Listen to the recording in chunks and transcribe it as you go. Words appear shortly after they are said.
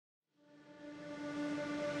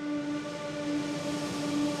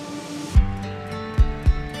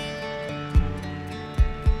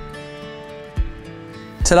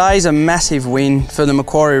Today's a massive win for the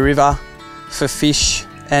Macquarie River, for fish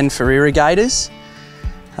and for irrigators.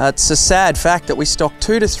 It's a sad fact that we stock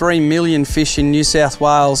 2 to 3 million fish in New South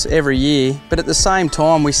Wales every year, but at the same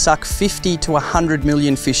time we suck 50 to 100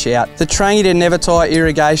 million fish out. The Trangie to Nevertie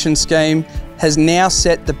irrigation scheme has now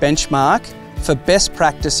set the benchmark for best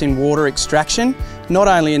practice in water extraction, not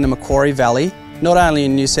only in the Macquarie Valley, not only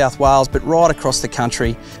in New South Wales, but right across the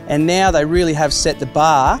country. And now they really have set the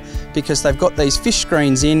bar because they've got these fish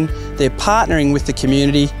screens in, they're partnering with the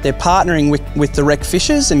community, they're partnering with the rec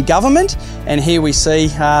fishers and government, and here we see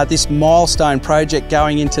this milestone project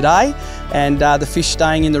going in today and the fish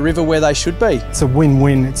staying in the river where they should be. It's a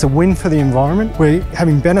win-win. It's a win for the environment. We're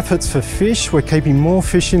having benefits for fish, we're keeping more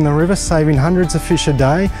fish in the river, saving hundreds of fish a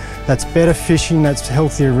day. That's better fishing, that's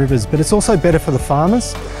healthier rivers, but it's also better for the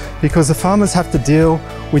farmers because the farmers have to deal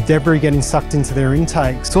with debris getting sucked into their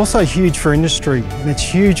intakes. It's also huge for industry and it's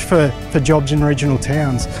huge for jobs in regional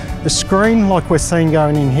towns. The screen, like we're seeing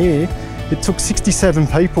going in here, it took 67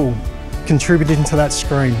 people contributing to that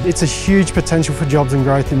screen. It's a huge potential for jobs and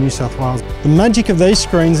growth in New South Wales. The magic of these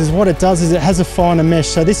screens is what it does is it has a finer mesh.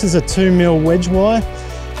 So this is a 2mm wedge wire.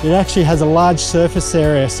 It actually has a large surface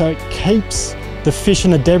area, so it keeps the fish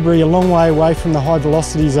and the debris a long way away from the high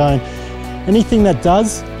velocity zone. Anything that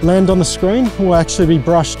does land on the screen will actually be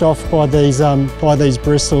brushed off by these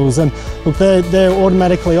bristles. And look, they're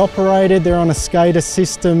automatically operated. They're on a SCADA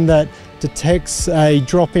system that detects a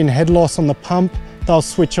drop-in head loss on the pump. They'll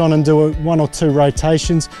switch on and do 1 or 2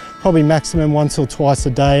 rotations, probably maximum once or twice a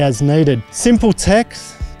day as needed. Simple tech,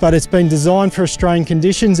 but it's been designed for Australian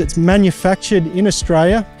conditions. It's manufactured in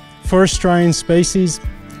Australia for Australian species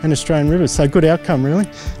and Australian rivers, so good outcome really.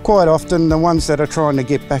 Quite often the ones that are trying to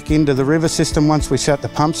get back into the river system once we shut the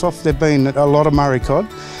pumps off, there've been a lot of Murray cod,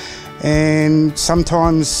 and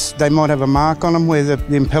sometimes they might have a mark on them where the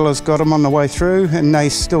impellers got them on the way through and they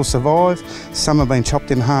still survive. Some have been chopped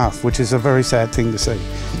in half, which is a very sad thing to see.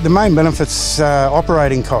 The main benefits are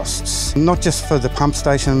operating costs, not just for the pump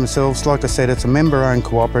station themselves. Like I said, it's a member-owned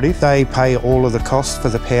cooperative. They pay all of the costs for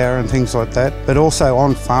the power and things like that, but also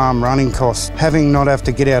on-farm running costs. Having not have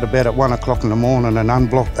to get out of bed at 1 o'clock in the morning and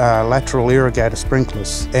unblock lateral irrigator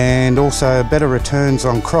sprinklers, and also better returns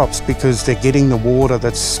on crops because they're getting the water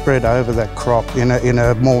that's spread over that crop in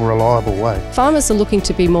a more reliable way. Farmers are looking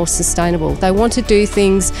to be more sustainable. They want to do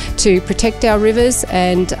things to protect our rivers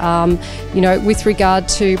and, with regard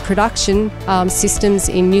to production systems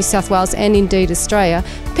in New South Wales and indeed Australia,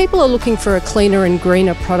 people are looking for a cleaner and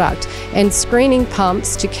greener product, and screening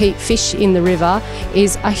pumps to keep fish in the river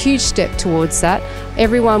is a huge step towards that.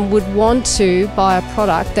 Everyone would want to buy a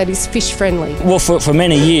product that is fish friendly. Well, for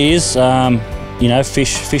many years,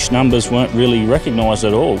 fish numbers weren't really recognised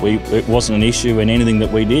at all. It wasn't an issue in anything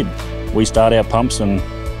that we did. We start our pumps and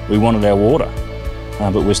we wanted our water.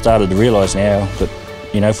 But we've started to realise now that,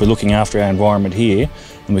 if we're looking after our environment here,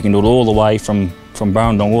 and we can do it all the way from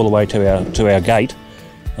Burrendong all the way to our gate,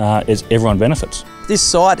 everyone benefits. This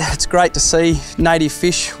site, it's great to see native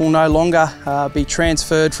fish will no longer be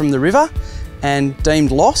transferred from the river and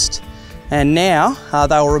deemed lost. And now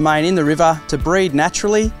they will remain in the river to breed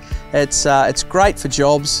naturally. It's great for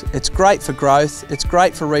jobs, it's great for growth, it's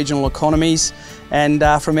great for regional economies, and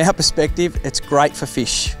from our perspective, it's great for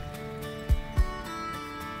fish.